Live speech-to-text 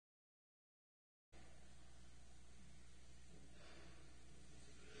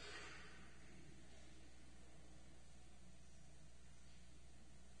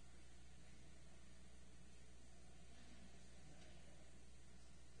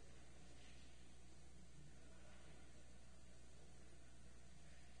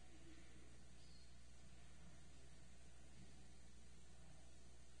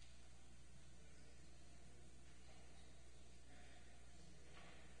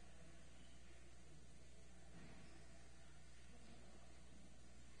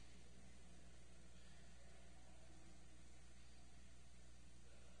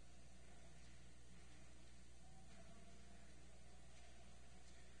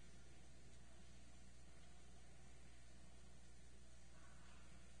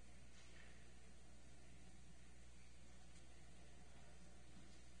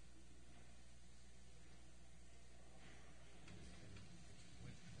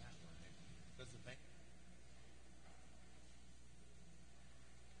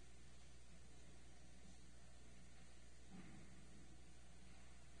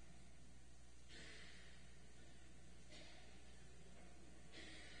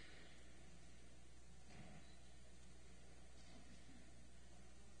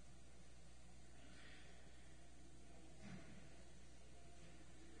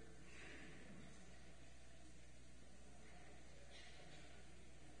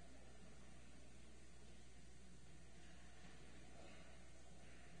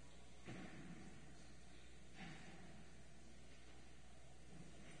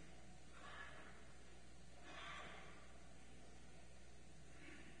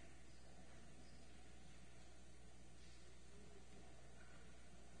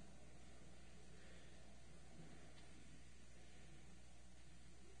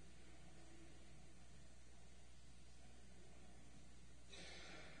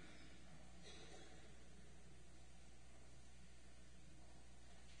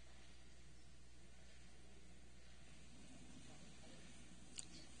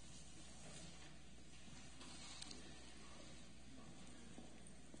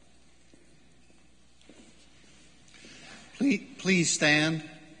Please stand.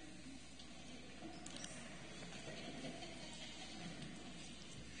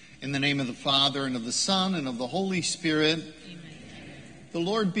 In the name of the Father, and of the Son, and of the Holy Spirit. Amen. The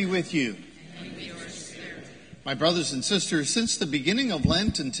Lord be with you. And with your spirit. My brothers and sisters, since the beginning of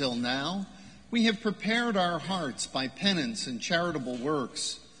Lent until now, we have prepared our hearts by penance and charitable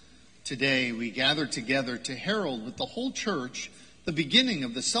works. Today we gather together to herald with the whole Church the beginning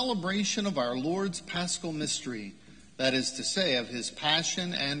of the celebration of our Lord's Paschal Mystery, that is to say, of his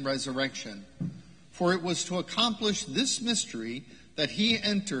passion and resurrection. For it was to accomplish this mystery that he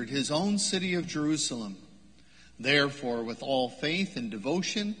entered his own city of Jerusalem. Therefore, with all faith and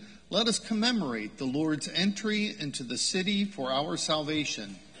devotion, let us commemorate the Lord's entry into the city for our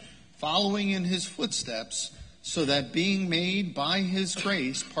salvation, following in his footsteps, so that being made by his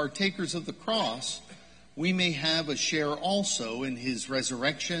grace partakers of the cross, we may have a share also in his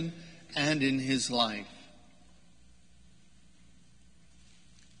resurrection and in his life.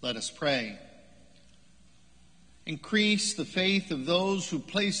 Let us pray. Increase the faith of those who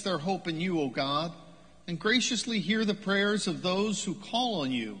place their hope in you, O God, and graciously hear the prayers of those who call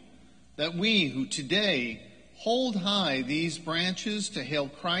on you, that we who today hold high these branches to hail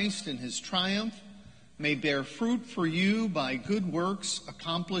Christ in his triumph may bear fruit for you by good works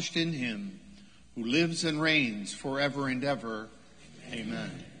accomplished in him, who lives and reigns forever and ever.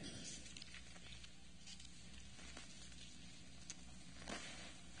 Amen.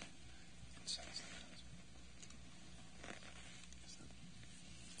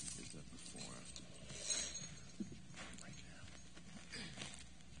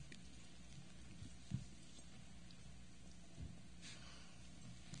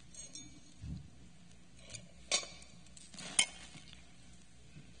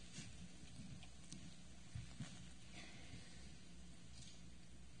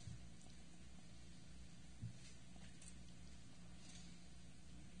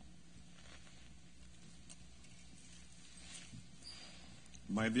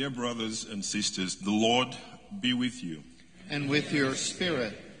 My dear brothers and sisters, the Lord be with you. And with your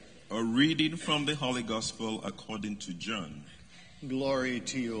spirit. A reading from the Holy Gospel according to John. Glory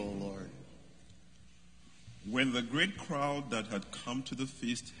to you, O Lord. When the great crowd that had come to the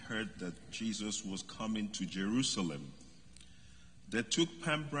feast heard that Jesus was coming to Jerusalem, they took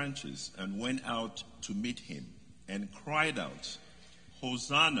palm branches and went out to meet him and cried out,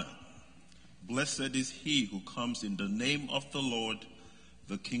 Hosanna! Blessed is he who comes in the name of the Lord,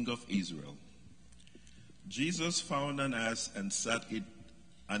 the King of Israel. Jesus found an ass and sat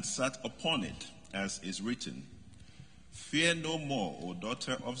upon it, as is written, Fear no more, O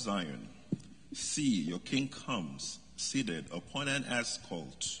daughter of Zion. See, your king comes, seated upon an ass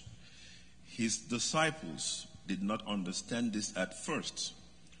colt. His disciples did not understand this at first,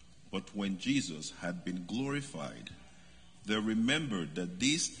 but when Jesus had been glorified, they remembered that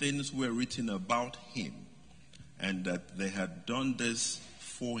these things were written about him, and that they had done this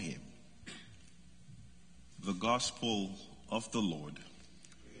for him. The Gospel of the Lord.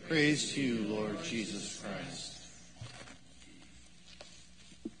 Praise to you, Lord Jesus Christ.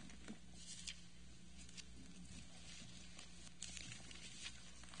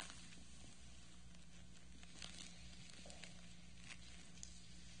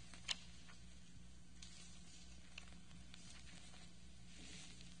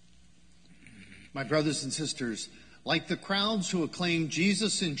 My brothers and sisters, like the crowds who acclaimed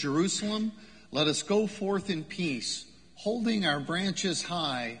Jesus in Jerusalem, let us go forth in peace, holding our branches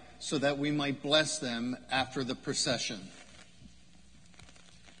high so that we might bless them after the procession.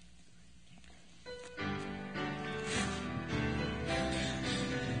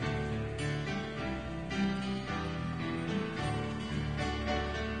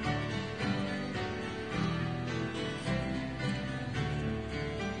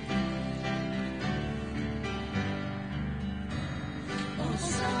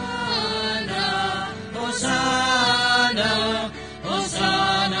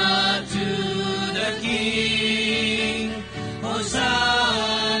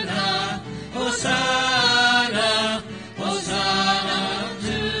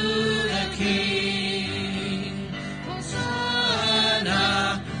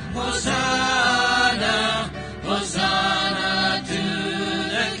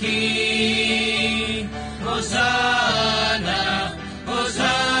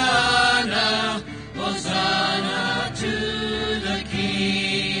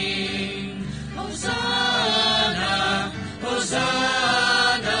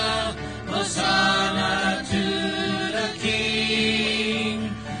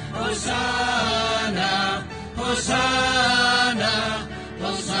 Hosanna,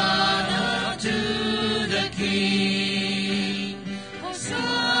 Hosanna to the King.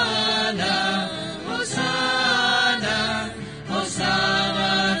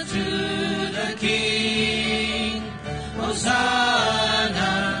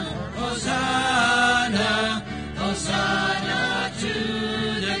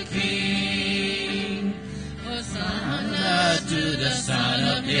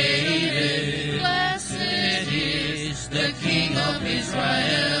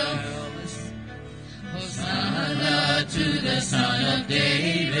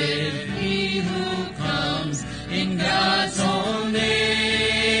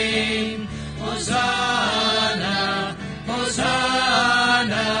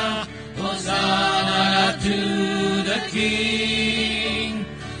 King.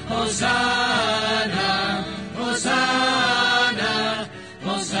 Hosanna, Hosanna,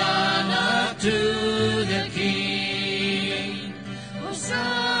 Hosanna to the King.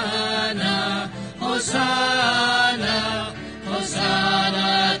 Hosanna, Hosanna,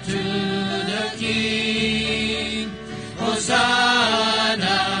 Hosanna to the King.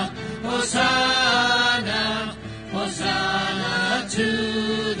 Hosanna, Hosanna, Hosanna to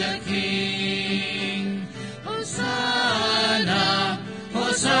the King. Hosanna,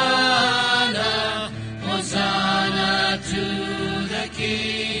 Hosanna, Hosanna to the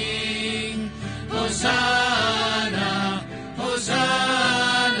King. Hosanna,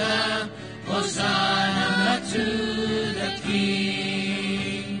 Hosanna, Hosanna to the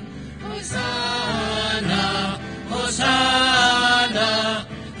King. Hosanna, Hosanna,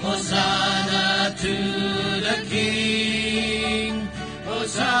 Hosanna to the King.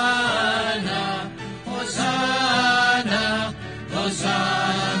 Hosanna, Hosanna,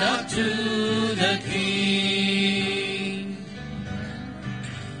 Hosanna to the King.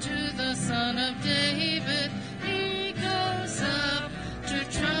 To the Son of David, he goes up to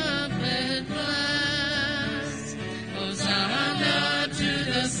trumpet blast. Hosanna to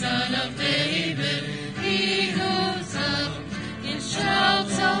the Son of David, he goes up in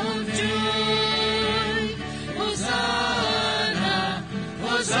shouts of joy. Hosanna,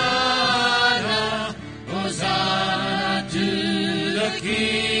 Hosanna, Hosanna to the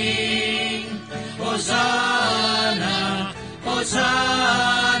King. Hosanna,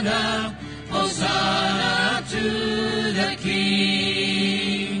 Hosanna, Hosanna to the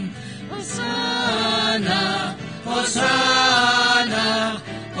King. Hosanna, Hosanna,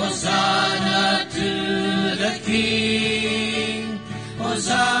 Hosanna to the King.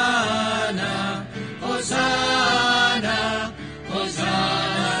 Hosanna, Hosanna,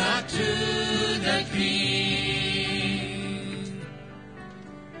 Hosanna to the King.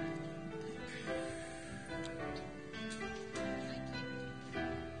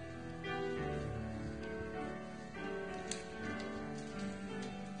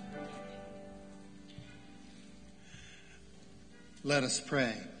 Let us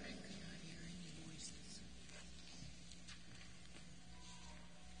pray.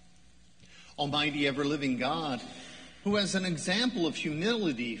 Almighty ever-living God, who as an example of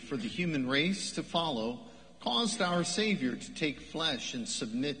humility for the human race to follow, caused our Savior to take flesh and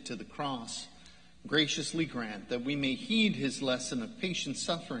submit to the cross, graciously grant that we may heed his lesson of patient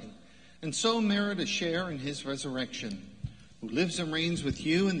suffering and so merit a share in his resurrection, who lives and reigns with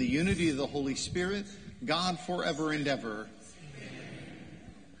you in the unity of the Holy Spirit, God forever and ever.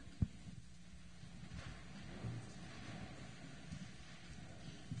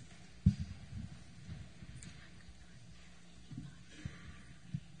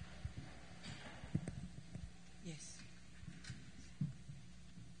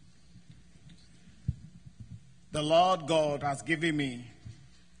 The Lord God has given me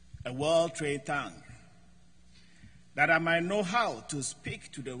a well-trained tongue, that I might know how to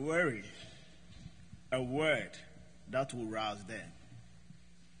speak to the weary, a word that will rouse them.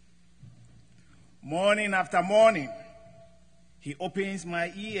 Morning after morning, he opens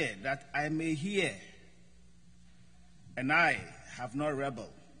my ear that I may hear, and I have not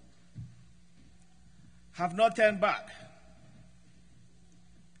rebelled, have not turned back.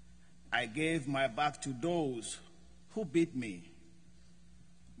 I gave my back to those who beat me,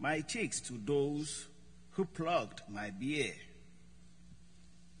 my cheeks to those who plucked my beard.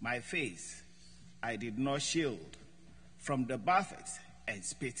 My face I did not shield from the buffets and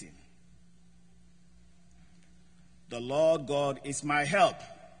spitting. The Lord God is my help.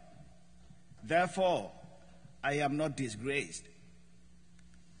 Therefore, I am not disgraced.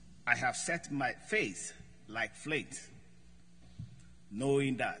 I have set my face like flint,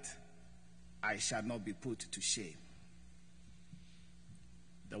 knowing that I shall not be put to shame.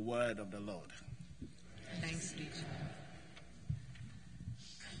 The word of the Lord. Thanks be to God.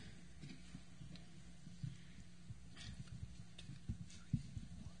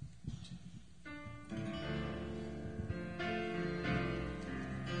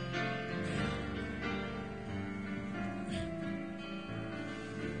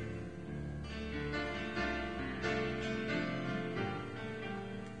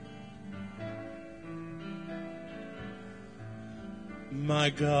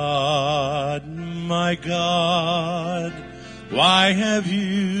 My God, why have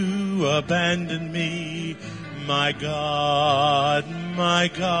you abandoned me? My God,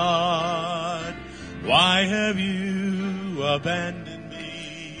 why have you abandoned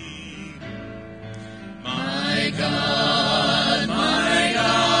me? My God,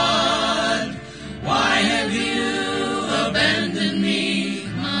 why have you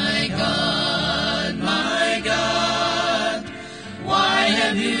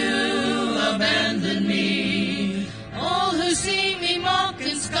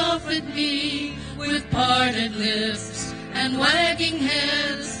scoff at me with parted lips and wagging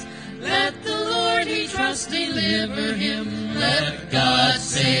heads. Let the Lord he trusts deliver him. Let God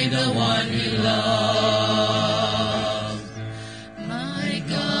save the one he loves. My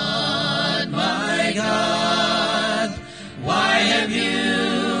God, why have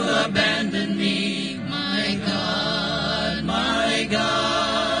you abandoned me? My God,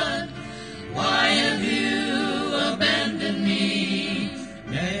 why have you abandoned me?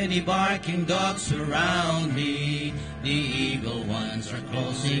 Many barking dogs surround me. The evil ones are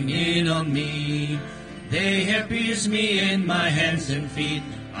closing in on me. They have pierced me in my hands and feet.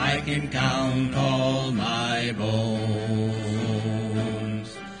 I can count all my bones.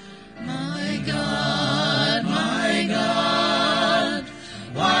 My God,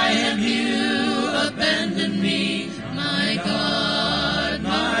 why have you abandoned me? My God,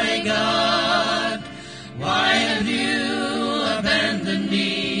 why have you abandoned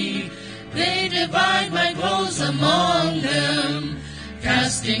me? They divide my clothes among them,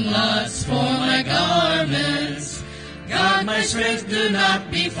 casting lots for my garments. God, my strength, do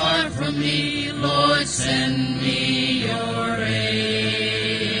not be far from me. Lord, send me your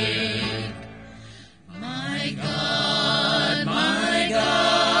aid. My God,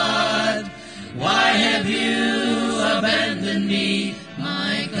 why have you abandoned me?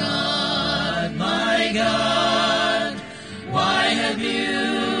 My God, why have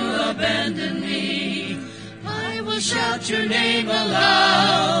you abandoned me? I will shout your name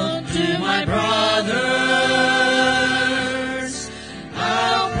aloud to my brothers.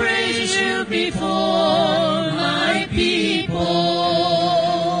 I'll praise you before my people.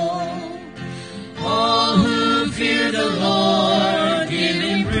 All who fear the Lord, give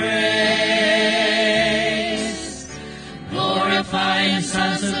him praise. Glorify him,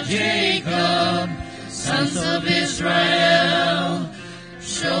 sons of Jacob, sons of Israel.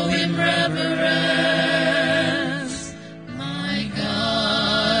 Show him reverence. My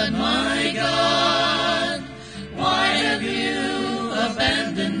God, why have you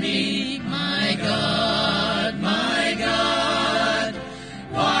abandoned me? My God,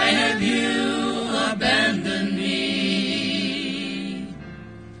 why have you abandoned me?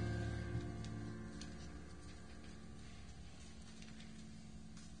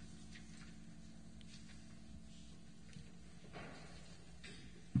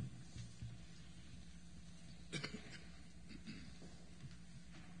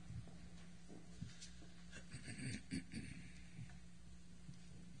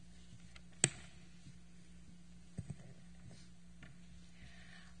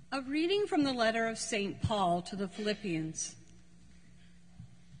 A reading from the letter of St. Paul to the Philippians.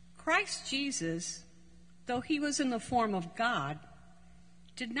 Christ Jesus, though he was in the form of God,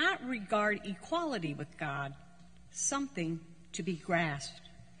 did not regard equality with God something to be grasped.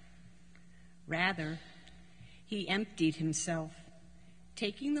 Rather, he emptied himself,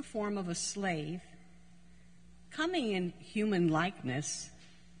 taking the form of a slave, coming in human likeness,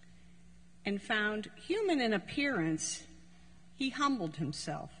 and found human in appearance, he humbled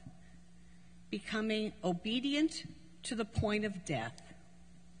himself, becoming obedient to the point of death,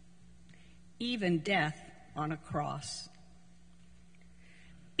 even death on a cross.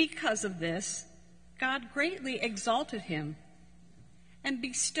 Because of this, God greatly exalted him and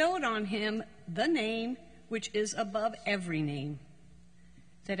bestowed on him the name which is above every name,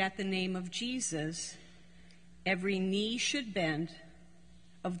 that at the name of Jesus every knee should bend,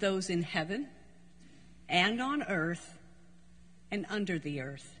 of those in heaven and on earth and under the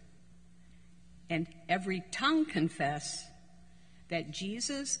earth, and every tongue confess that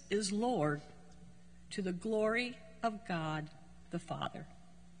Jesus is Lord, to the glory of God the Father.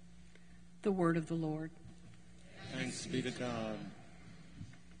 The word of the Lord. Thanks be to God.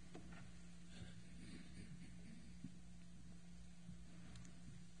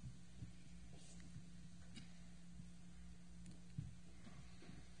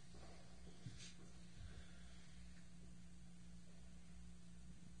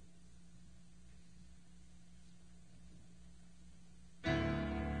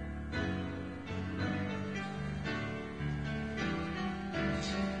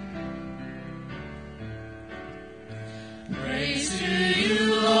 Praise to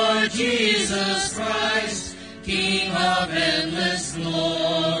you, Lord Jesus Christ, King of endless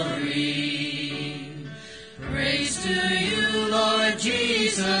glory. Praise to you, Lord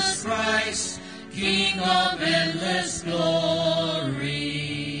Jesus Christ, King of endless glory.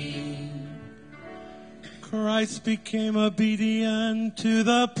 Christ became obedient to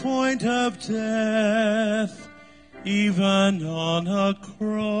the point of death, even on a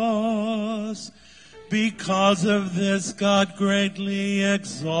cross. Because of this, God greatly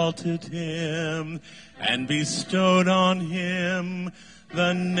exalted him and bestowed on him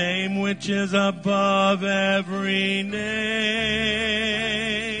the name which is above every name.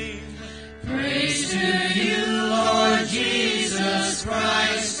 Praise to you, Lord Jesus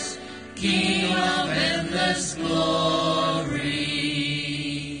Christ, King of endless glory.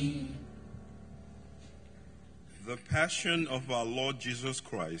 The Passion of our Lord Jesus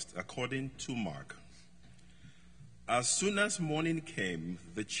Christ according to Mark. As soon as morning came,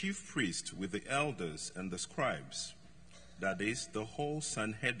 the chief priest with the elders and the scribes, that is, the whole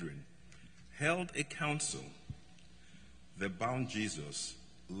Sanhedrin, held a council. They bound Jesus,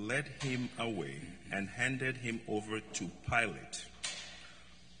 led him away, and handed him over to Pilate.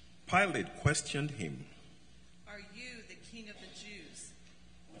 Pilate questioned him. Are you the king of the Jews?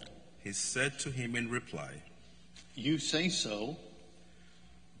 He said to him in reply, You say so.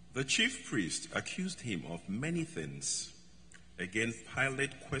 The chief priest accused him of many things. Again,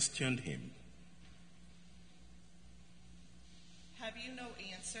 Pilate questioned him. Have you no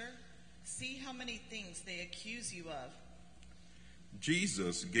answer? See how many things they accuse you of.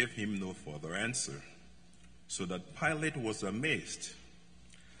 Jesus gave him no further answer, so that Pilate was amazed.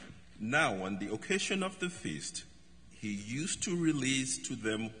 Now, on the occasion of the feast, he used to release to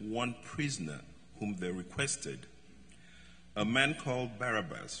them one prisoner whom they requested. A man called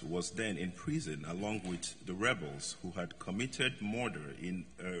Barabbas was then in prison along with the rebels who had committed murder in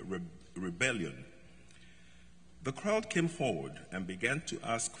a rebellion. The crowd came forward and began to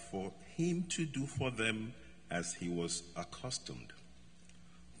ask for him to do for them as he was accustomed.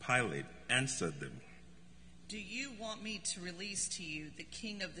 Pilate answered them, Do you want me to release to you the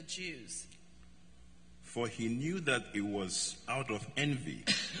king of the Jews? For he knew that it was out of envy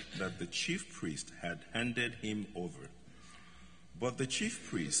that the chief priest had handed him over. But the chief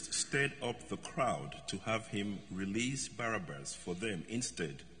priest stirred up the crowd to have him release Barabbas for them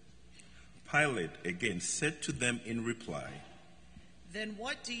instead. Pilate again said to them in reply, Then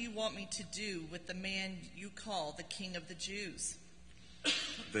what do you want me to do with the man you call the king of the Jews?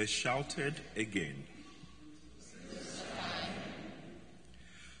 They shouted again.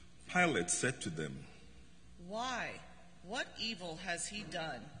 Pilate said to them, Why? What evil has he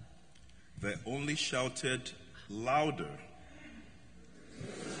done? They only shouted louder.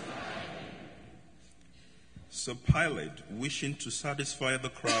 So Pilate, wishing to satisfy the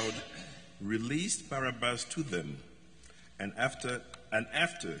crowd, released Barabbas to them, and after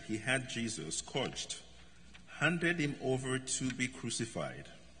he had Jesus scourged, handed him over to be crucified.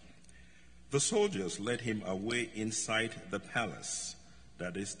 The soldiers led him away inside the palace,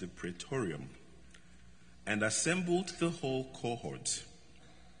 that is the Praetorium, and assembled the whole cohort.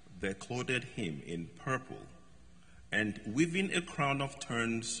 They clothed him in purple, and weaving a crown of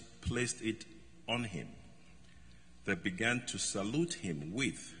thorns, placed it on him. They began to salute him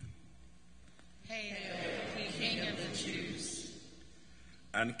with, Hail, King of the Jews!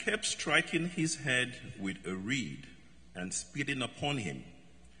 and kept striking his head with a reed and spitting upon him.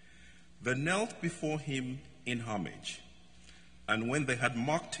 They knelt before him in homage, and when they had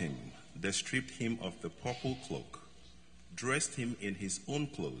mocked him, they stripped him of the purple cloak, dressed him in his own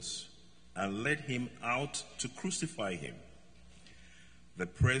clothes, and led him out to crucify him. They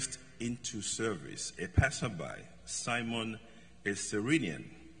pressed into service a passerby, Simon a Cyrenian,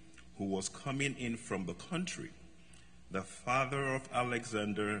 who was coming in from the country, the father of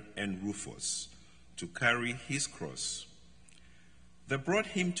Alexander and Rufus, to carry his cross. They brought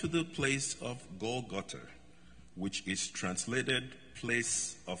him to the place of Golgotha, which is translated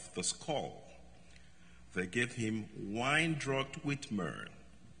place of the skull. They gave him wine drugged with myrrh,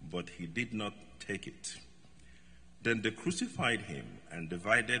 but he did not take it. Then they crucified him and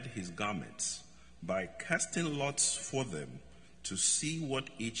divided his garments by casting lots for them to see what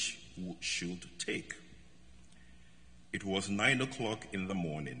each should take. It was 9 o'clock in the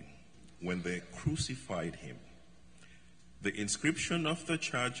morning when they crucified him. The inscription of the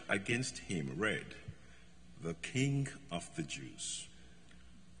charge against him read, "The King of the Jews."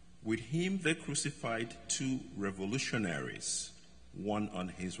 With him they crucified 2 revolutionaries, one on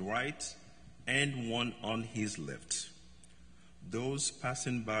his right and one on his left. Those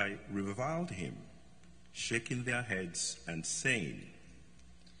passing by reviled him, shaking their heads and saying,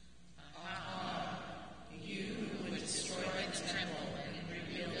 You who would destroy the temple and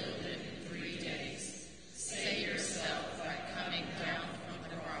rebuild it in 3 days, save yourself by coming down from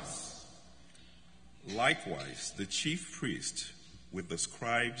the cross. Likewise, the chief priest with the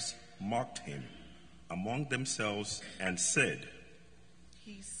scribes mocked him among themselves and said,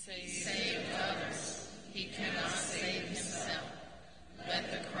 He Saved others, he cannot save himself.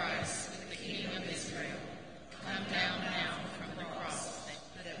 Let the Christ, the King of Israel, come down now from the cross,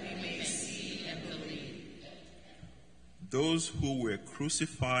 that we may see and believe. Those who were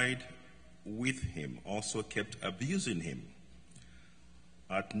crucified with him also kept abusing him.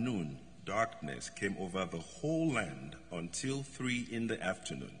 At noon, darkness came over the whole land until 3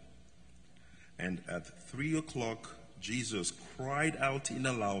 p.m. And at 3 o'clock, Jesus cried out in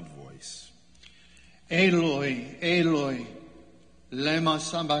a loud voice, Eloi, Eloi, lema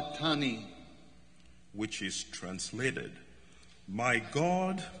sabachthani, which is translated, my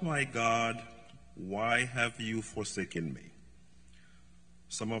God, why have you forsaken me?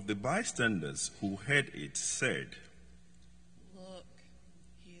 Some of the bystanders who heard it said, Look,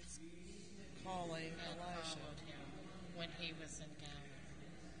 he is calling Elijah. Followed him when he was in Galilee.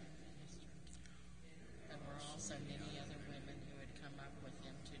 There were also many other women who had come up with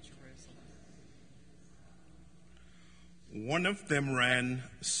him to Jerusalem. One of them ran,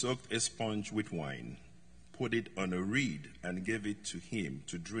 soaked a sponge with wine, put it on a reed, and gave it to him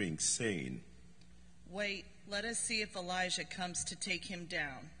to drink, saying, Wait, let us see if Elijah comes to take him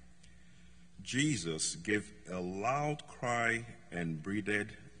down. Jesus gave a loud cry and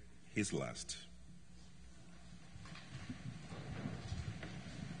breathed his last.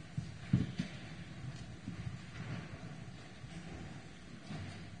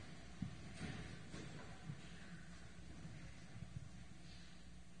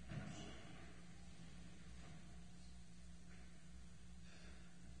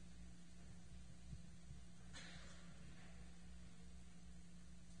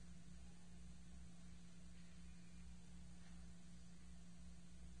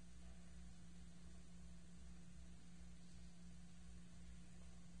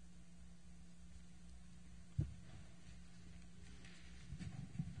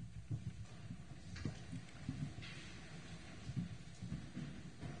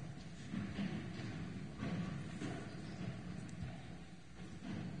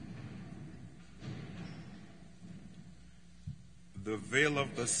 The veil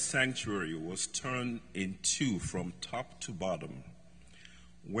of the sanctuary was torn in two from top to bottom.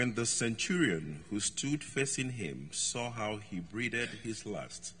 When the centurion who stood facing him saw how he breathed his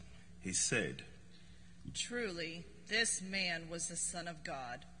last, he said, Truly, this man was the Son of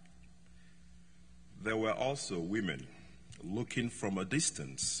God. There were also women looking from a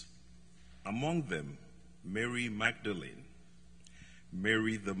distance, among them Mary Magdalene,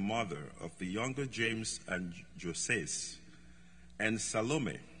 Mary the mother of the younger James and Joses, and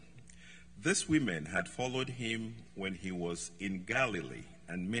Salome. These women had followed him when he was in Galilee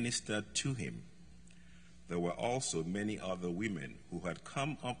and ministered to him. There were also many other women who had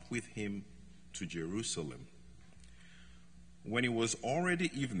come up with him to Jerusalem. When it was already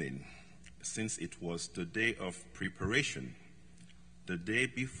evening, since it was the day of preparation, the day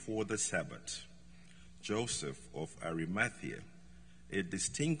before the Sabbath, Joseph of Arimathea, a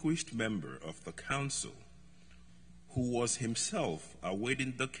distinguished member of the council, who was himself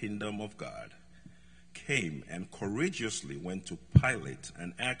awaiting the kingdom of God, came and courageously went to Pilate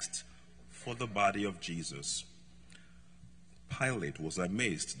and asked for the body of Jesus. Pilate was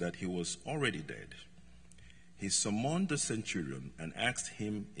amazed that he was already dead. He summoned the centurion and asked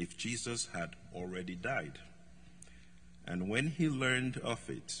him if Jesus had already died. And when he learned of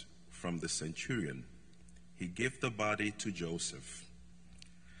it from the centurion, he gave the body to Joseph.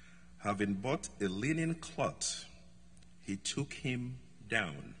 Having bought a linen cloth, he took him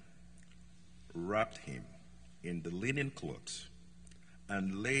down, wrapped him in the linen cloth,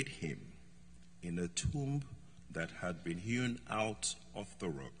 and laid him in a tomb that had been hewn out of the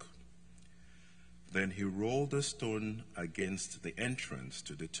rock. Then he rolled a stone against the entrance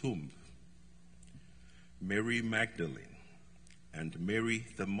to the tomb. Mary Magdalene and Mary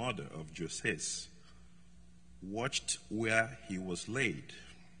the mother of Joses watched where he was laid.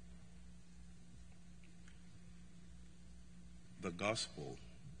 The Gospel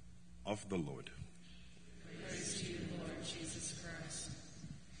of the Lord. Praise to you, Lord Jesus Christ.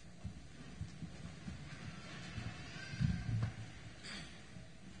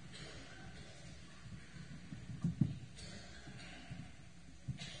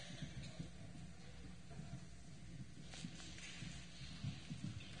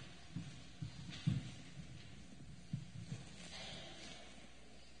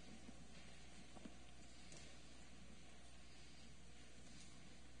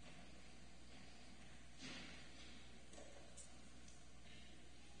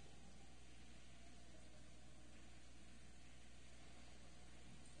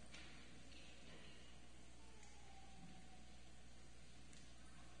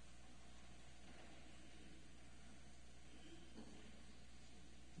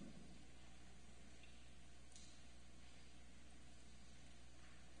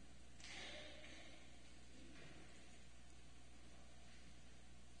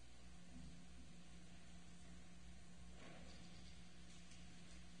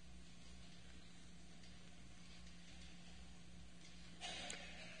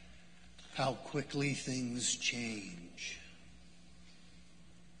 How quickly things change.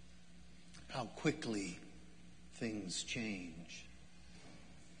 How quickly things change.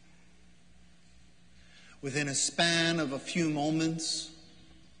 Within a span of a few moments,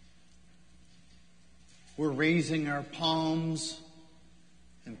 we're raising our palms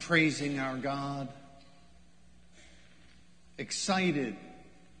and praising our God, excited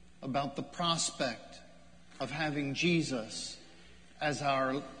about the prospect of having Jesus as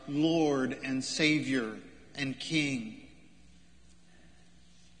our Lord and Savior and King.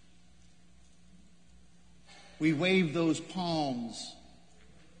 We wave those palms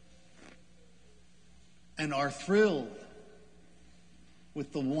and are thrilled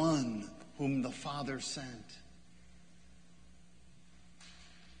with the one whom the Father sent.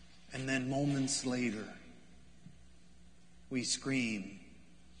 And then moments later, we scream,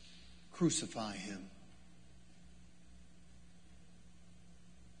 "Crucify him."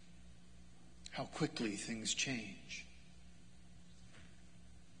 How quickly things change.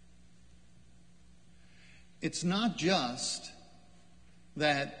 It's not just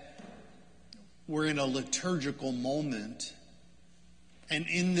that we're in a liturgical moment, and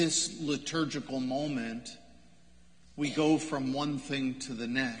in this liturgical moment, we go from one thing to the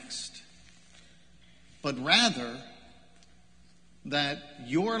next, but rather that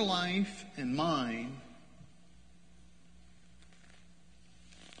your life and mine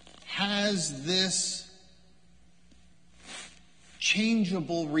has this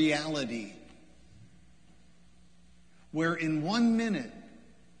changeable reality where in 1 minute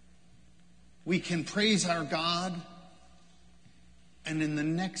we can praise our God, and in the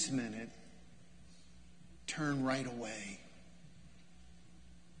next minute turn right away.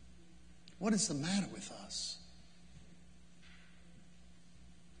 What is the matter with us?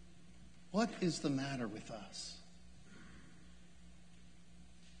 What is the matter with us?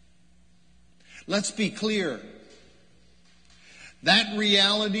 Let's be clear. That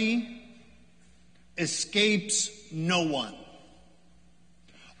reality escapes no one.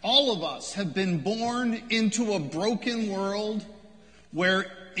 All of us have been born into a broken world where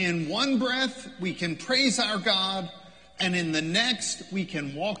in one breath we can praise our God, and in the next we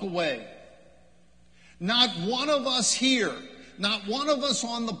can walk away. Not one of us here, not one of us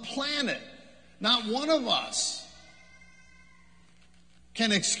on the planet, not one of us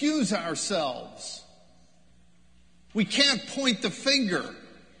can excuse ourselves. We can't point the finger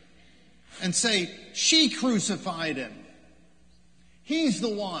and say, "She crucified him. He's the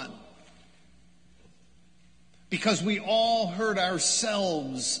one." Because we all heard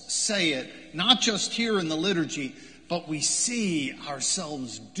ourselves say it, not just here in the liturgy, but we see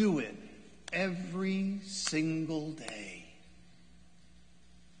ourselves do it every single day.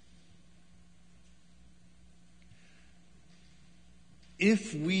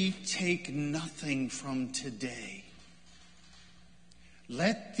 If we take nothing from today,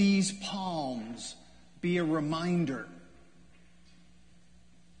 let these palms be a reminder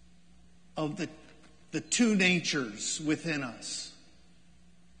of the two natures within us.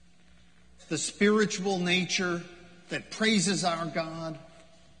 The spiritual nature that praises our God,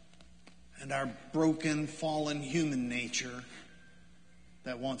 and our broken, fallen human nature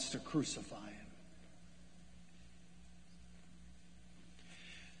that wants to crucify him.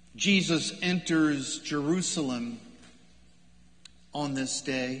 Jesus enters Jerusalem on this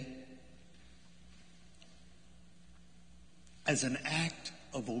day as an act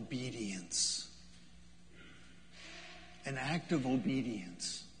of obedience. An act of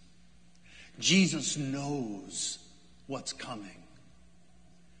obedience. Jesus knows what's coming,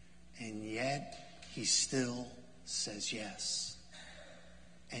 and yet he still says yes.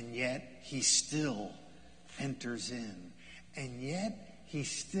 And yet he still enters in. And yet he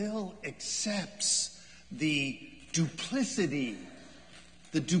still accepts the duplicity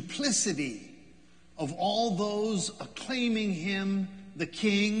of all those acclaiming him the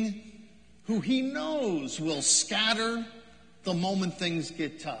King, who he knows will scatter the moment things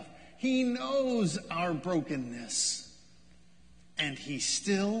get tough. He knows our brokenness, and he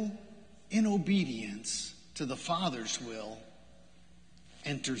still, in obedience to the Father's will,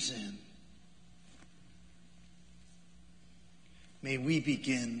 enters in. May we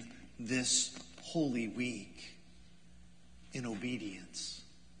begin this Holy Week in obedience.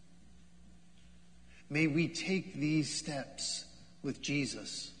 May we take these steps with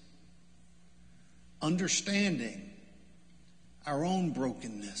Jesus, understanding our own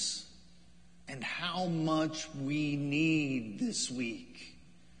brokenness and how much we need this week,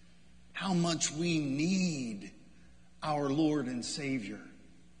 how much we need our Lord and Savior,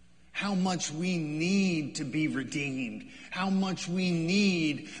 how much we need to be redeemed, how much we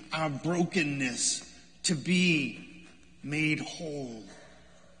need our brokenness to be made whole.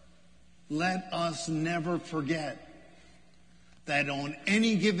 Let us never forget that on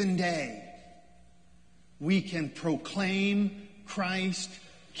any given day, we can proclaim Christ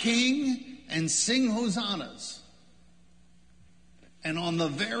King and sing hosannas. And on the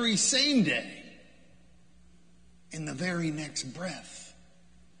very same day, in the very next breath,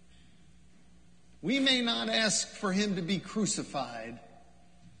 we may not ask for him to be crucified,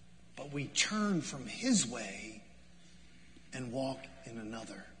 but we turn from his way and walk in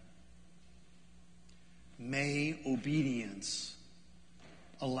another. May obedience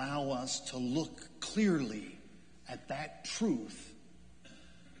allow us to look clearly at that truth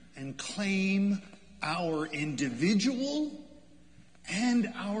and claim our individual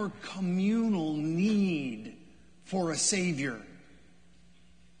and our communal need for a Savior.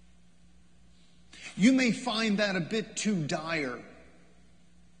 You may find that a bit too dire.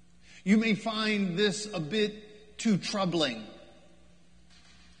 You may find this a bit too troubling.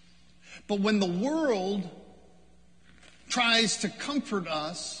 But when the world tries to comfort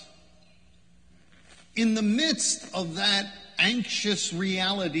us in the midst of that anxious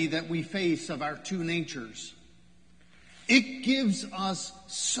reality that we face of our two natures, it gives us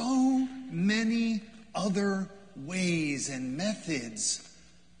so many other ways and methods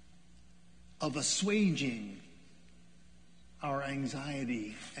of assuaging our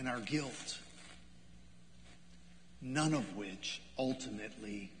anxiety and our guilt, none of which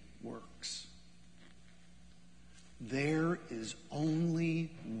ultimately works. There is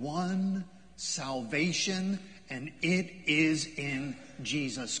only one salvation, and it is in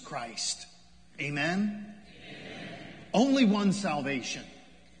Jesus Christ. Amen? Amen. Only one salvation.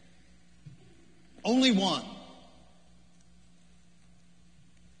 Only one.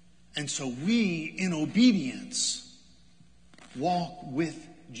 And so we, in obedience, walk with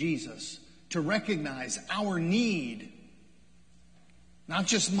Jesus to recognize our need, not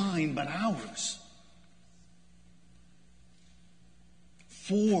just mine, but ours,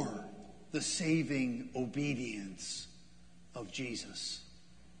 for the saving obedience of Jesus.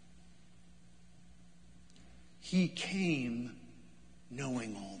 He came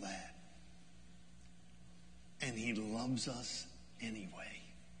knowing all that, and he loves us anyway.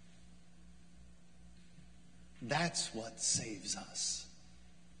 That's what saves us.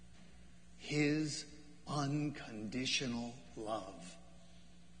 His unconditional love,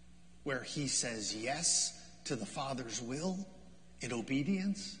 where he says yes to the Father's will in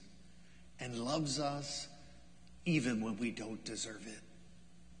obedience and loves us even when we don't deserve it.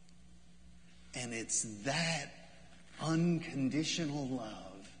 And it's that unconditional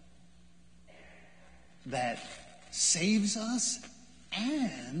love that saves us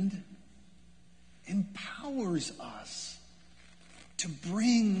and empowers us to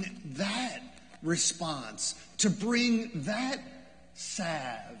bring that response, to bring that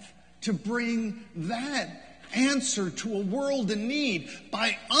salve, to bring that answer to a world in need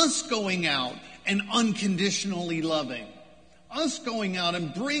by us going out and unconditionally loving, us going out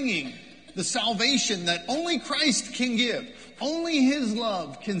and bringing the salvation that only Christ can give, only his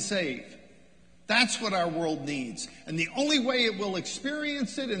love can save. That's what our world needs. And the only way it will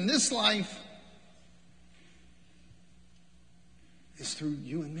experience it in this life is through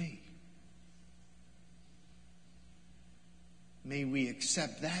you and me. May we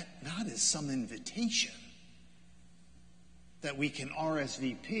accept that not as some invitation that we can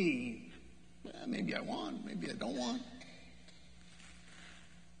RSVP. Maybe I want, maybe I don't want.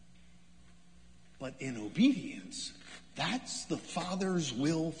 But in obedience, that's the Father's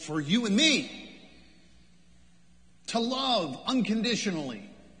will for you and me. To love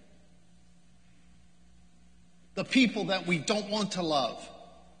unconditionally the people that we don't want to love,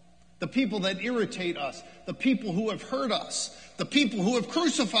 the people that irritate us, the people who have hurt us, the people who have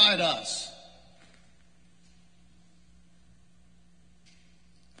crucified us.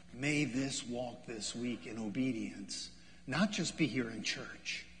 May this walk this week in obedience not just be here in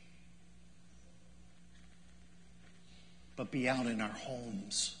church, but be out in our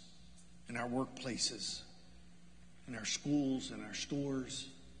homes, in our workplaces, in our schools, in our stores,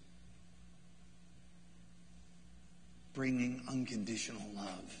 bringing unconditional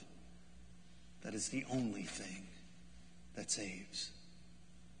love. That is the only thing that saves.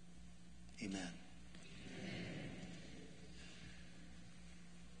 Amen.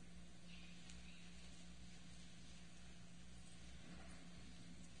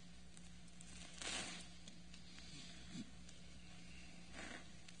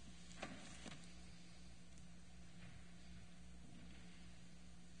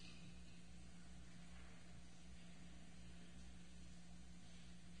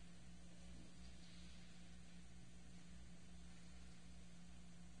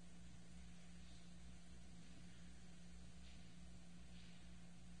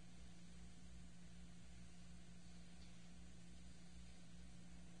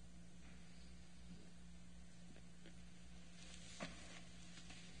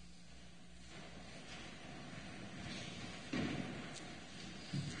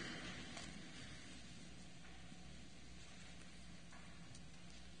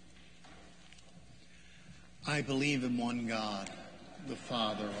 I believe in one God, the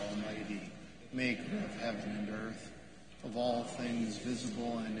Father Almighty, maker of heaven and earth, of all things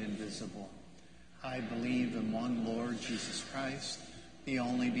visible and invisible. I believe in one Lord Jesus Christ, the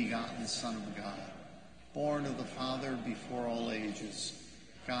only begotten Son of God, born of the Father before all ages,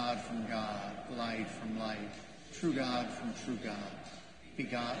 God from God, light from light, true God from true God,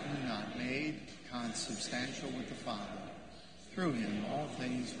 begotten, not made, consubstantial with the Father. Through him all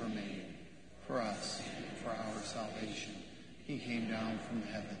things were made. For us, for our salvation, he came down from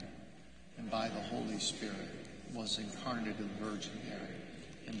heaven, and by the Holy Spirit was incarnate of the Virgin Mary,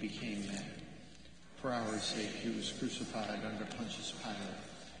 and became man. For our sake he was crucified under Pontius Pilate.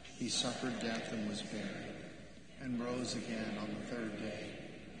 He suffered death and was buried, and rose again on the third day,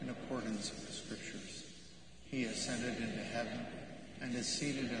 in accordance with the Scriptures. He ascended into heaven, and is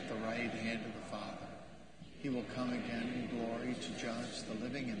seated at the right hand of the Father. He will come again in glory to judge the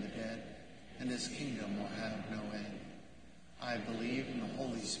living and the dead, and his kingdom will have no end. I believe in the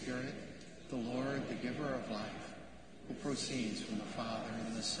Holy Spirit, the Lord, the giver of life, who proceeds from the Father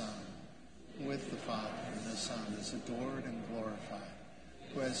and the Son, who with the Father and the Son is adored and glorified,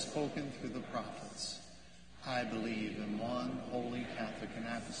 who has spoken through the prophets. I believe in one holy Catholic and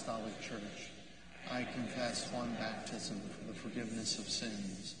Apostolic Church. I confess one baptism for the forgiveness of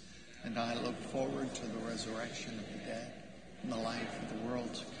sins, and I look forward to the resurrection of the dead and the life of the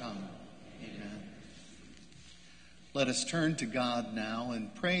world to come. Amen. Let us turn to God now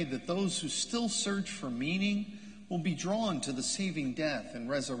and pray that those who still search for meaning will be drawn to the saving death and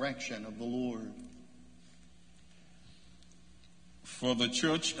resurrection of the Lord. For the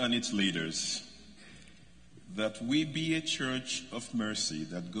church and its leaders, that we be a church of mercy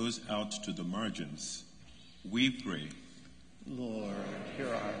that goes out to the margins, we pray. Lord,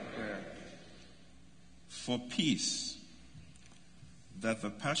 hear our prayer. For peace, that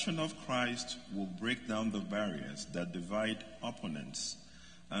the passion of Christ will break down the barriers that divide opponents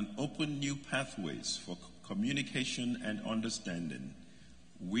and open new pathways for communication and understanding,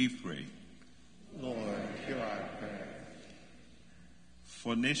 we pray. Lord, hear our prayer.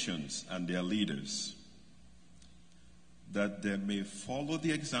 For nations and their leaders, that they may follow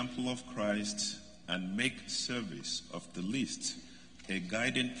the example of Christ and make service of the least a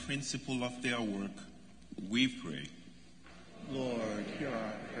guiding principle of their work, we pray. Lord, hear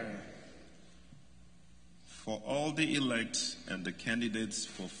our prayer. For all the elect and the candidates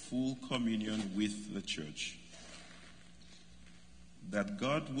for full communion with the church, that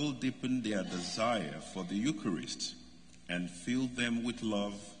God will deepen their desire for the Eucharist and fill them with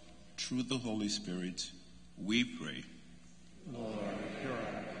love through the Holy Spirit, we pray. Lord, hear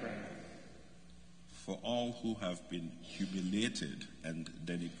our prayer. For all who have been humiliated and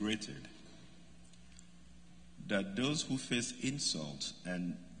denigrated, that those who face insult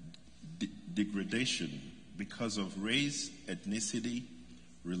and degradation because of race, ethnicity,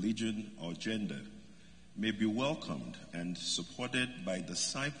 religion, or gender may be welcomed and supported by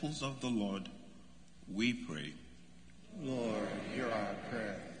disciples of the Lord, we pray. Lord, hear our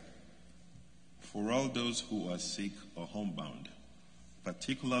prayer. For all those who are sick or homebound,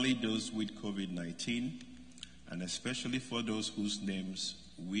 particularly those with COVID-19, and especially for those whose names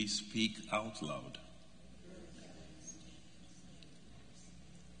we speak out loud,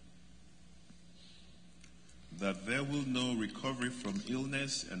 that there will know recovery from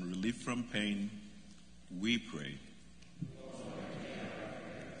illness and relief from pain, we pray.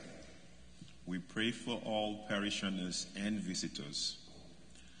 We pray for all parishioners and visitors,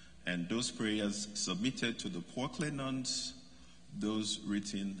 and those prayers submitted to the Portland nuns, those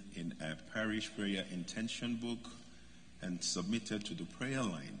written in a parish prayer intention book and submitted to the prayer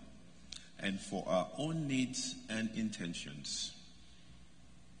line, and for our own needs and intentions.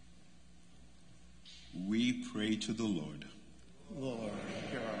 We pray to the Lord. Lord,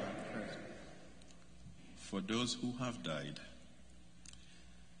 hear our prayer. For those who have died,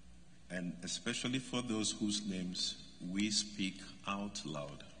 and especially for those whose names we speak out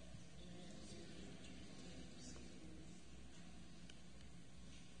loud.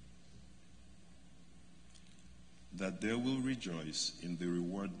 That they will rejoice in the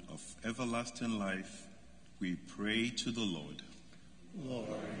reward of everlasting life, we pray to the Lord.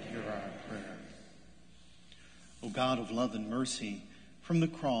 Lord, hear our prayer. O God of love and mercy, from the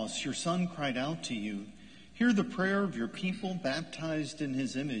cross your Son cried out to you. Hear the prayer of your people baptized in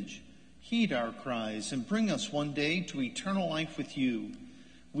his image. Heed our cries and bring us one day to eternal life with you.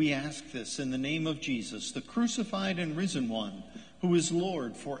 We ask this in the name of Jesus, the crucified and risen one, who is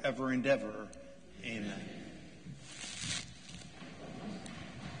Lord forever and ever. Amen.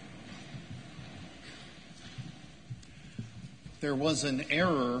 There was an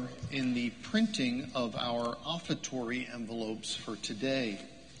error in the printing of our offertory envelopes for today.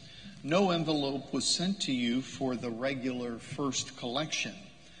 No envelope was sent to you for the regular first collection.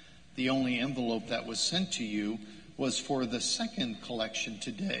 The only envelope that was sent to you was for the second collection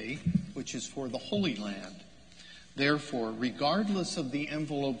today, which is for the Holy Land. Therefore, regardless of the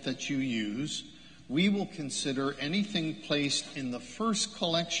envelope that you use, we will consider anything placed in the first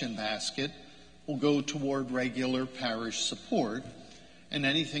collection basket will go toward regular parish support, and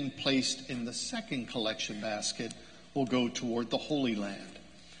anything placed in the second collection basket will go toward the Holy Land.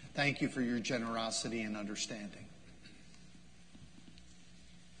 Thank you for your generosity and understanding.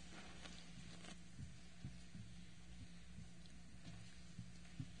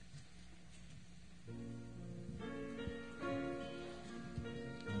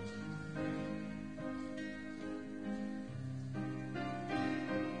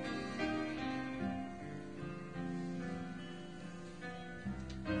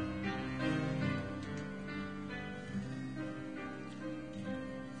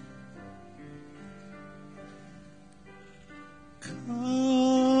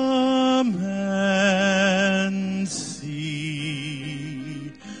 Come and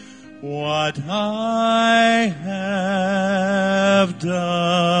see what I have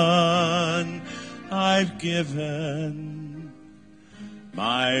done. I've given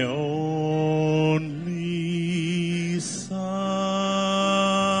my only Son.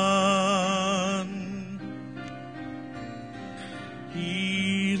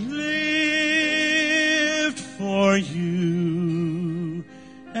 He lived for you,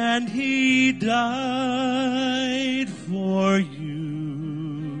 and he died for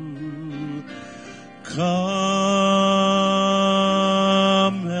you. Come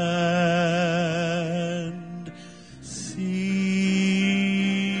and see.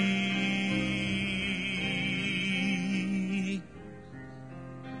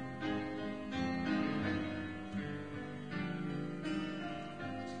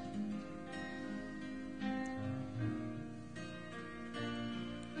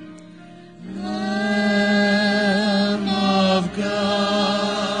 Lamb of God,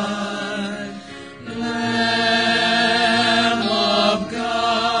 Lamb of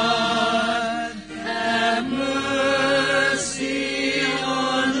God, have mercy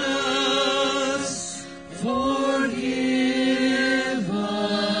on us, forgive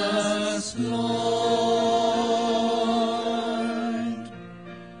us, Lord.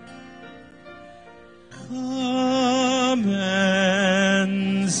 Come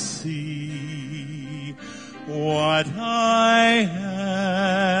and see what I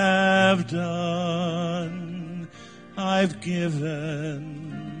have done. I've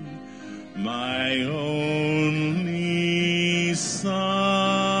given my only Son.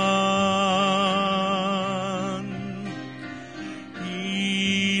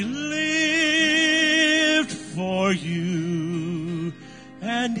 He lived for you,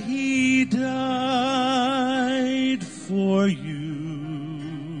 and he died for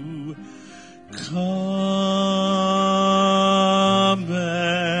you. Come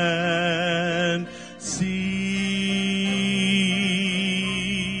and see.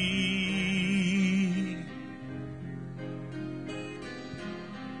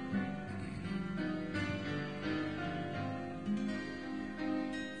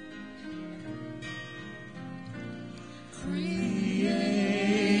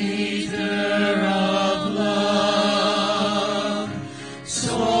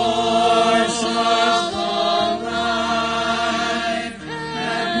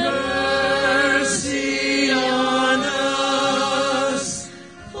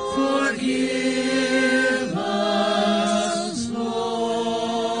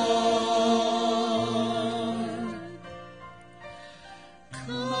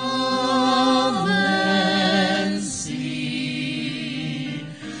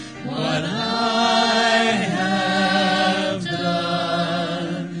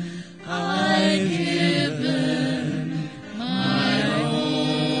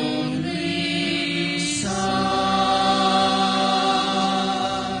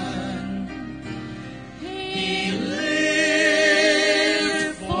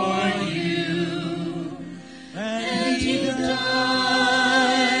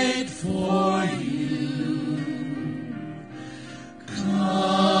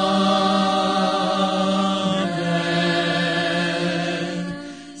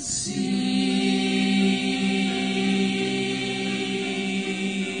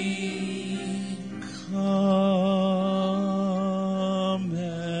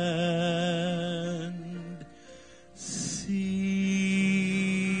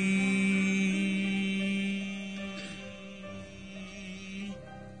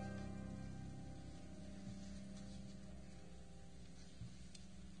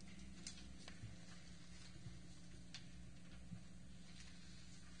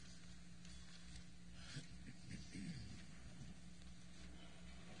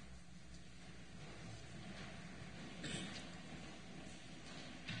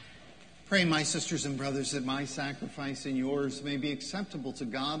 Pray, my sisters and brothers, that my sacrifice and yours may be acceptable to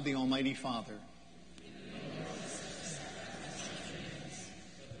God, the Almighty Father.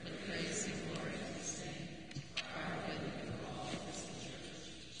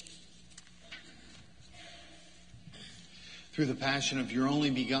 Through the passion of your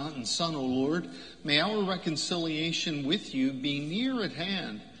only begotten Son, O Lord, may our reconciliation with you be near at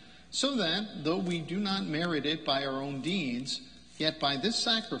hand, so that, though we do not merit it by our own deeds, yet by this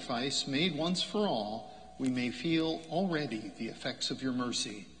sacrifice made once for all, we may feel already the effects of your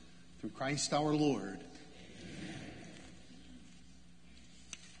mercy. Through Christ our Lord.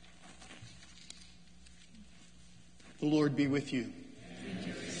 The Lord be with you.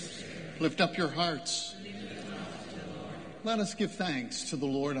 Lift up your hearts. Let us give thanks to the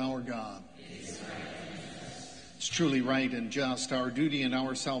Lord our God. It's truly right and just, our duty and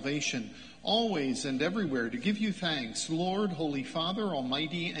our salvation, always and everywhere to give you thanks, Lord, Holy Father,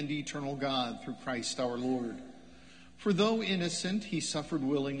 Almighty and eternal God, through Christ our Lord. For though innocent, he suffered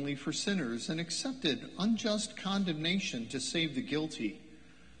willingly for sinners and accepted unjust condemnation to save the guilty.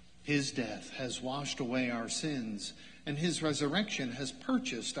 His death has washed away our sins, and his resurrection has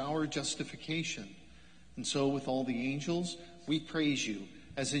purchased our justification. And so with all the angels, we praise you.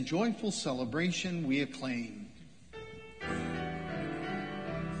 As in joyful celebration, we acclaim.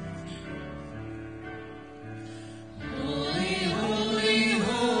 Holy, holy,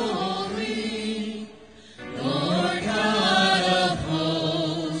 holy, Lord God of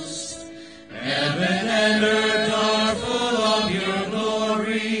hosts, heaven and earth are full of your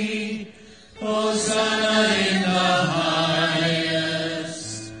glory. Hosanna in the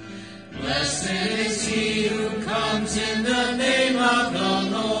highest. Blessed is he who comes in the name of the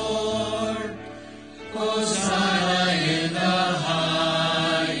Lord. Hosanna in the highest.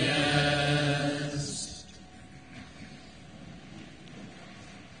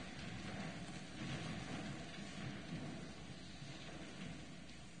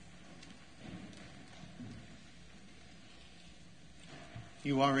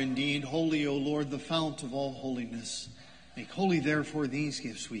 You are indeed holy, O Lord, the fount of all holiness. Make holy, therefore, these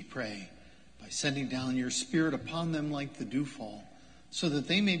gifts, we pray, by sending down your Spirit upon them like the dewfall, so that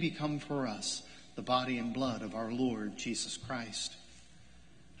they may become for us the body and blood of our Lord Jesus Christ.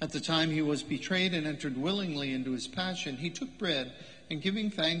 At the time he was betrayed and entered willingly into his passion, he took bread and, giving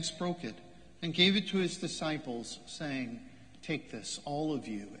thanks, broke it and gave it to his disciples, saying, "Take this, all of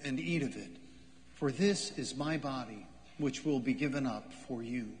you, and eat of it, for this is my body, which will be given up for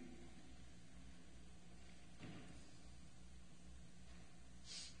you."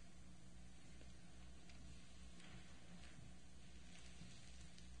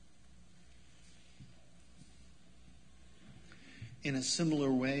 In a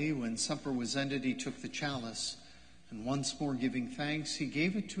similar way, when supper was ended, he took the chalice, and once more giving thanks, he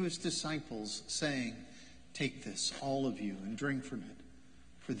gave it to his disciples, saying, "Take this, all of you, and drink from it,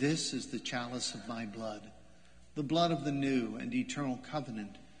 for this is the chalice of my blood, the blood of the new and eternal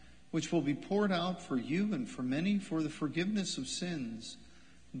covenant, which will be poured out for you and for many for the forgiveness of sins.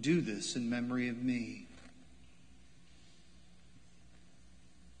 Do this in memory of me."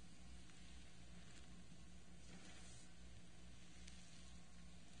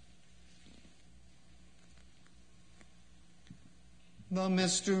 The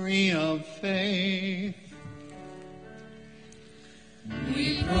mystery of faith.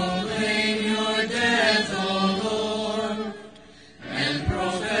 We proclaim your death, O Lord, and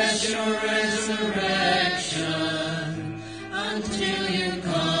profess your resurrection until you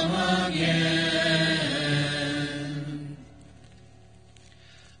come again.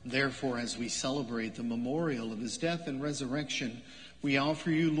 Therefore, as we celebrate the memorial of his death and resurrection, we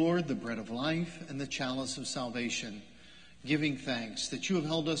offer you, Lord, the bread of life and the chalice of salvation, giving thanks that you have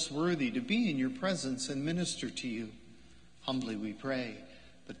held us worthy to be in your presence and minister to you. Humbly we pray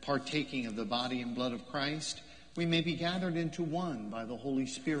that, partaking of the body and blood of Christ, we may be gathered into one by the Holy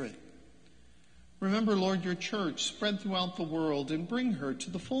Spirit. Remember, Lord, your church spread throughout the world and bring her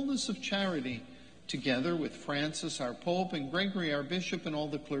to the fullness of charity, together with Francis, our Pope, and Gregory, our Bishop, and all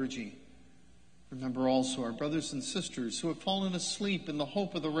the clergy. Remember also our brothers and sisters who have fallen asleep in the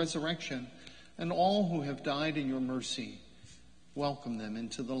hope of the resurrection, and all who have died in your mercy. Welcome them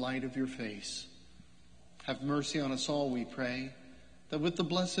into the light of your face. Have mercy on us all, we pray, that with the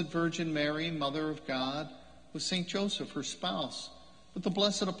Blessed Virgin Mary, Mother of God, with St. Joseph, her spouse, with the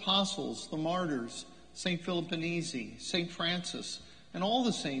blessed apostles, the martyrs, St. Philip Nisi, St. Francis, and all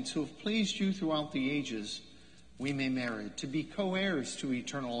the saints who have pleased you throughout the ages, we may merit to be co-heirs to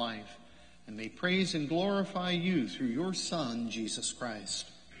eternal life, and may praise and glorify you through your Son, Jesus Christ.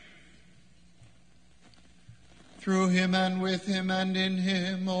 Through him and with him and in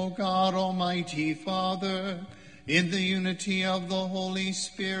him, O God, Almighty Father, in the unity of the Holy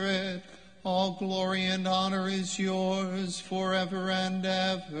Spirit, all glory and honor is yours forever and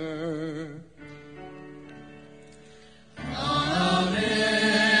ever.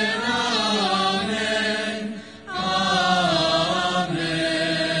 Amen, amen, amen.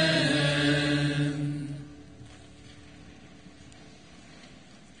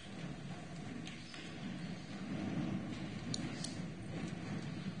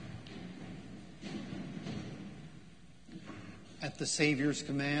 At the Savior's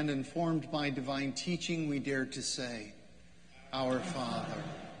command, informed by divine teaching, we dare to say, Our Father,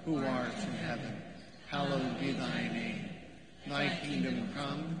 who art in heaven, hallowed be thy name. Thy kingdom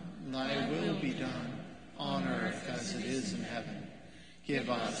come, thy will be done, on earth as it is in heaven. Give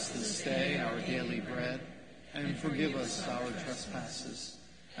us this day our daily bread, and forgive us our trespasses,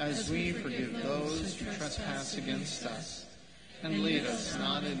 as we forgive those who trespass against us. And lead us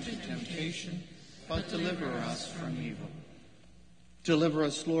not into temptation, but deliver us from evil. Deliver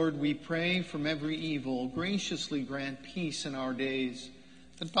us, Lord, we pray, from every evil. Graciously grant peace in our days,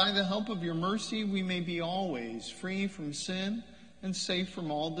 that by the help of your mercy we may be always free from sin and safe from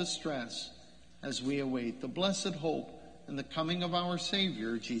all distress, as we await the blessed hope and the coming of our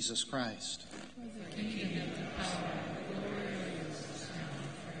Savior, Jesus Christ.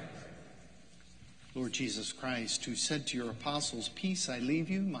 Lord Jesus Christ, who said to your apostles, Peace I leave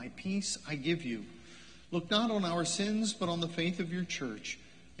you, my peace I give you. Look not on our sins, but on the faith of your church,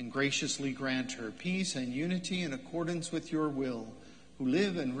 and graciously grant her peace and unity in accordance with your will, who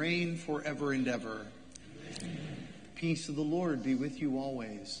live and reign forever and ever. Amen. Peace of the Lord be with you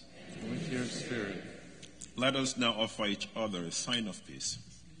always. And with your spirit. Let us now offer each other a sign of peace.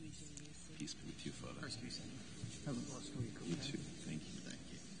 Peace be with you, Father. Have a blessed week. You too. Thank you.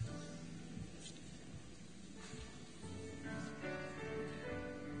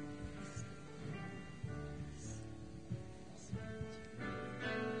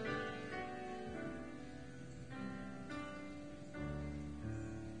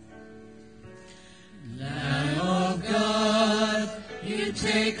 Lamb of God, you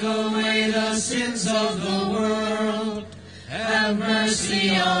take away the sins of the world. Have mercy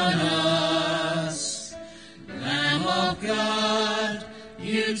on us. Lamb of God,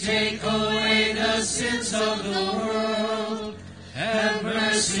 you take away the sins of the world. Have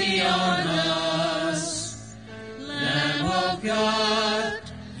mercy on us. Lamb of God,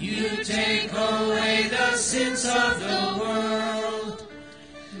 you take away the sins of the world.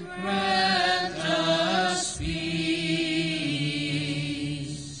 Grant us peace.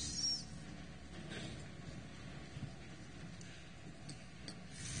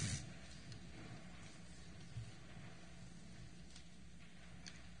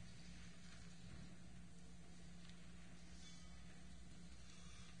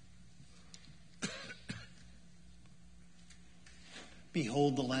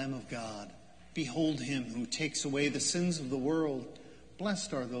 Behold the Lamb of God. Behold him who takes away the sins of the world.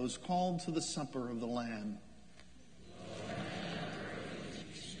 Blessed are those called to the supper of the Lamb.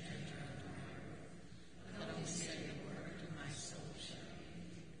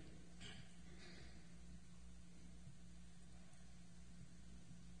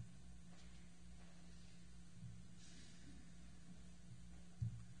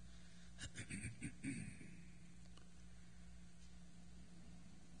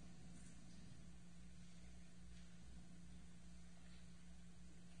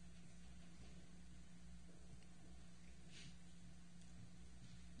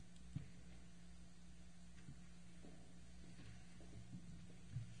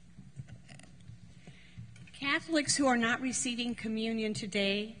 Catholics who are not receiving communion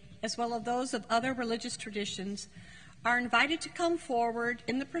today, as well as those of other religious traditions, are invited to come forward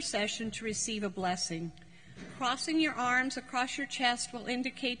in the procession to receive a blessing. Crossing your arms across your chest will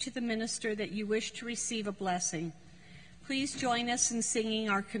indicate to the minister that you wish to receive a blessing. Please join us in singing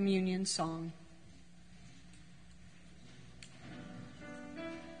our communion song.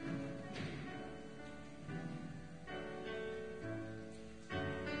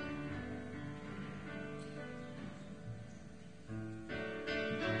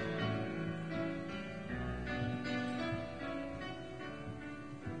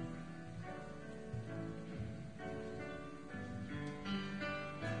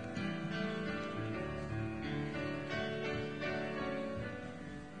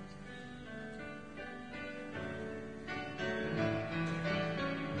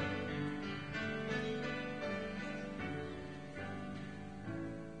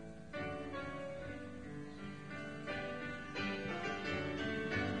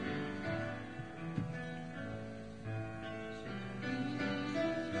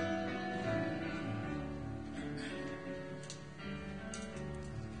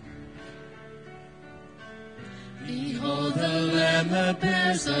 that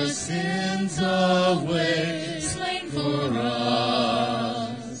bears our sins away, slain for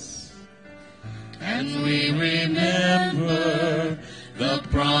us. And we remember the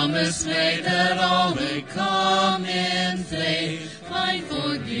promise made that all may come in faith, find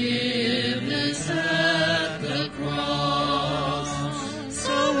forgiveness at the cross.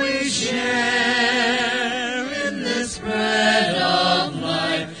 So we share in this bread of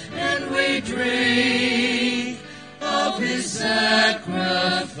life, and we drink of his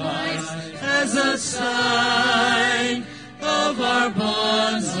sacrifice as a sign of our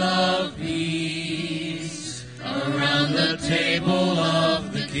bonds of peace around the table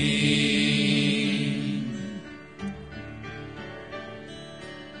of the King.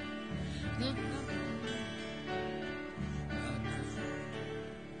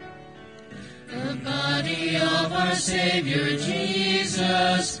 The body of our Savior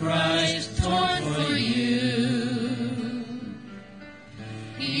Jesus Christ, torn for you.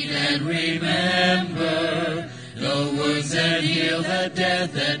 Eat and remember the wounds that heal, the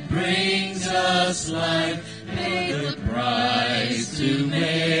death that brings us life, paid the price to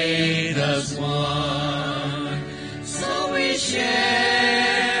make us one. So we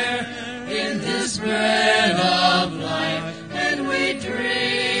share in this bread of life, and we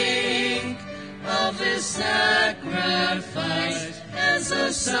drink of his sacrifice as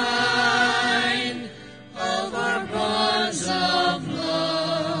a sign of our bonds of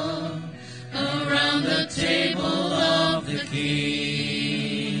love around the table of the King.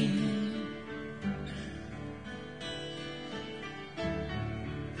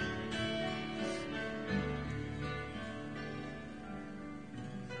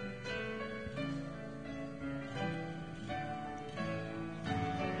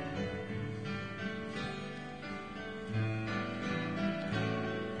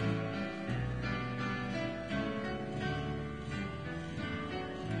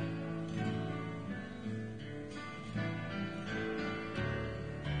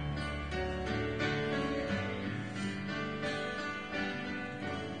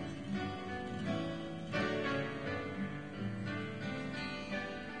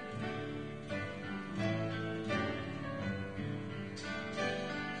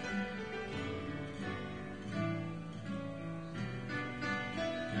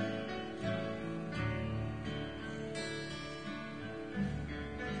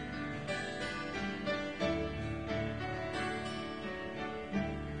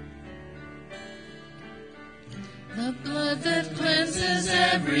 The blood that cleanses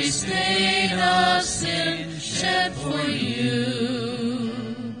every stain of sin, shed for you.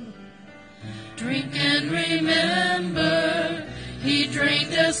 Drink and remember, he drank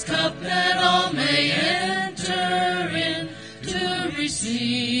this cup that all may enter in to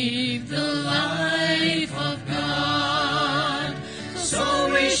receive the life of God.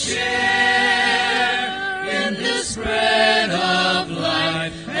 So we share in this bread of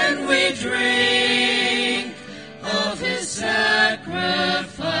life, and we drink of his sacrifice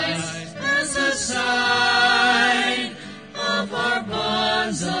as a sign of our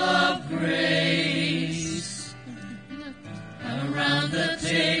bonds of grace around the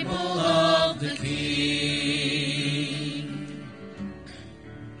table of the King.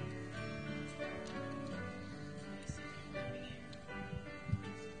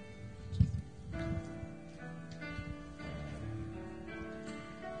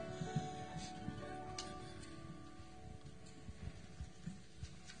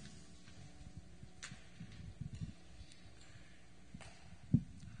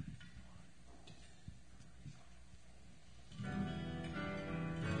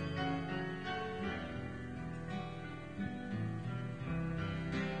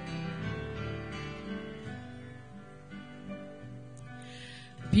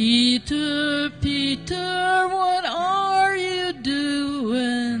 Peter, Peter, what are you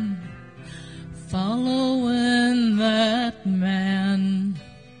doing? Following that man.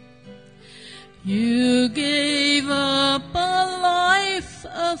 You gave up a life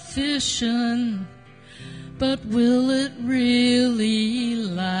of fishing, but will it really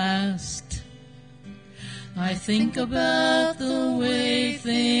last? I think about the way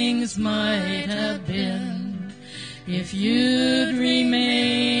things might have been if you'd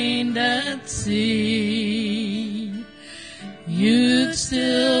remained at sea. You'd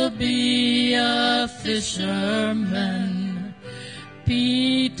still be a fisherman,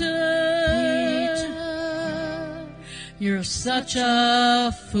 Peter. You're such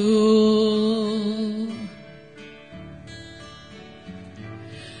a fool.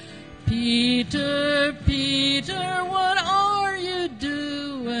 Peter, Peter, what are you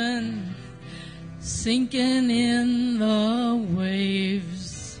doing? sinking in the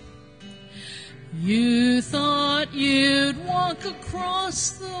waves. You thought you'd walk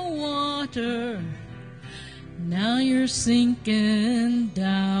across the water. Now you're sinking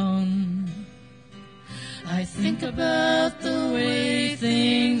down. I think about the way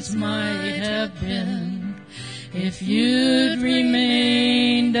things might have been if you'd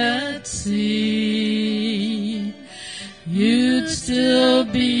remained at sea. You'd still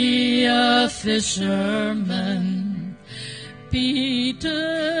be a fisherman,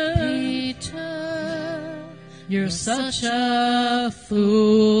 Peter. Peter, you're such a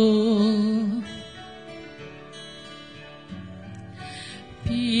fool.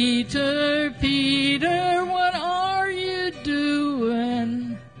 Peter, Peter, what are you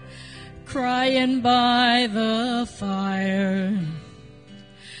doing, crying by the fire?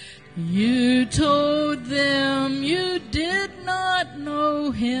 You told them you did not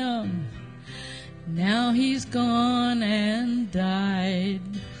know him. Now he's gone and died.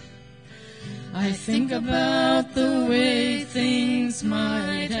 I think about the way things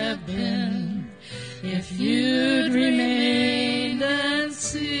might have been if you'd remained at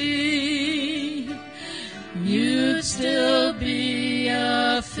sea. You'd still be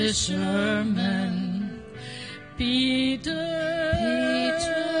a fisherman, Peter.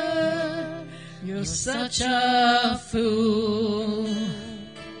 Peter, you're such a fool.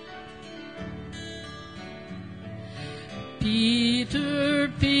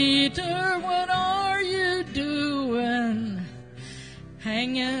 Peter, Peter, what are you doing,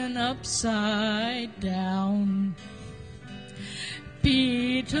 hanging upside down?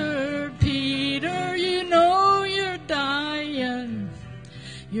 Peter, Peter, you know you're dying.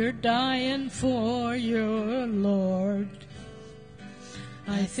 You're dying for your Lord.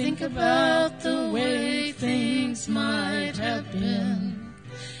 I think about the way things might have been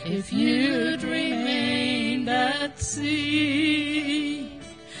if you'd remained at sea.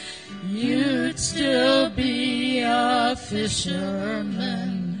 You'd still be a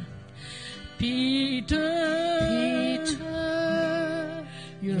fisherman, Peter. Peter,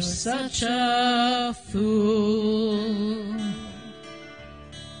 you're such a fool.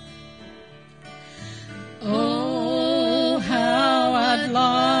 Oh, how I'd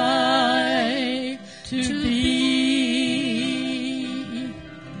like to be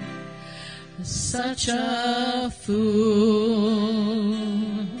such a fool.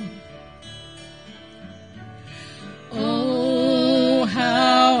 Oh,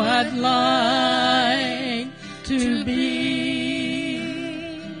 how I'd like to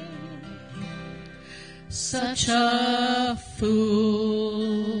be such a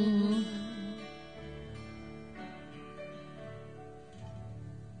fool.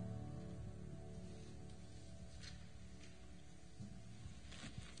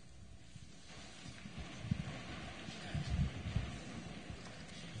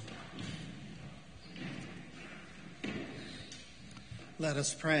 Let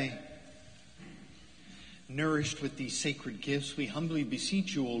us pray. Nourished with these sacred gifts, we humbly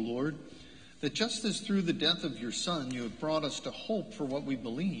beseech you, O Lord, that just as through the death of your Son you have brought us to hope for what we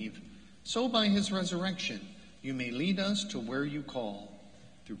believe, so by his resurrection you may lead us to where you call.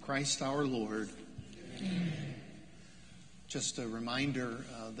 Through Christ our Lord. Amen. Just a reminder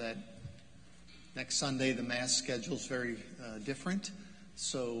that next Sunday the Mass schedule is very different.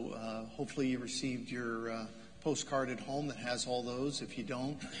 So hopefully you received your postcard at home that has all those. If you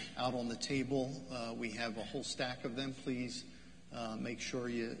don't, out on the table we have a whole stack of them. Please make sure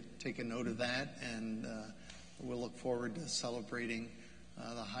you take a note of that, and we'll look forward to celebrating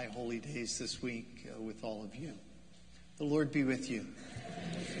the High Holy Days this week with all of you. The Lord be with you.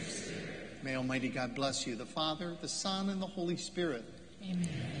 May Almighty God bless you, the Father, the Son, and the Holy Spirit. Amen.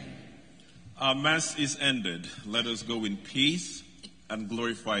 Our Mass is ended. Let us go in peace and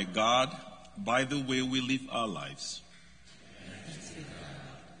glorify God by the way we live our lives.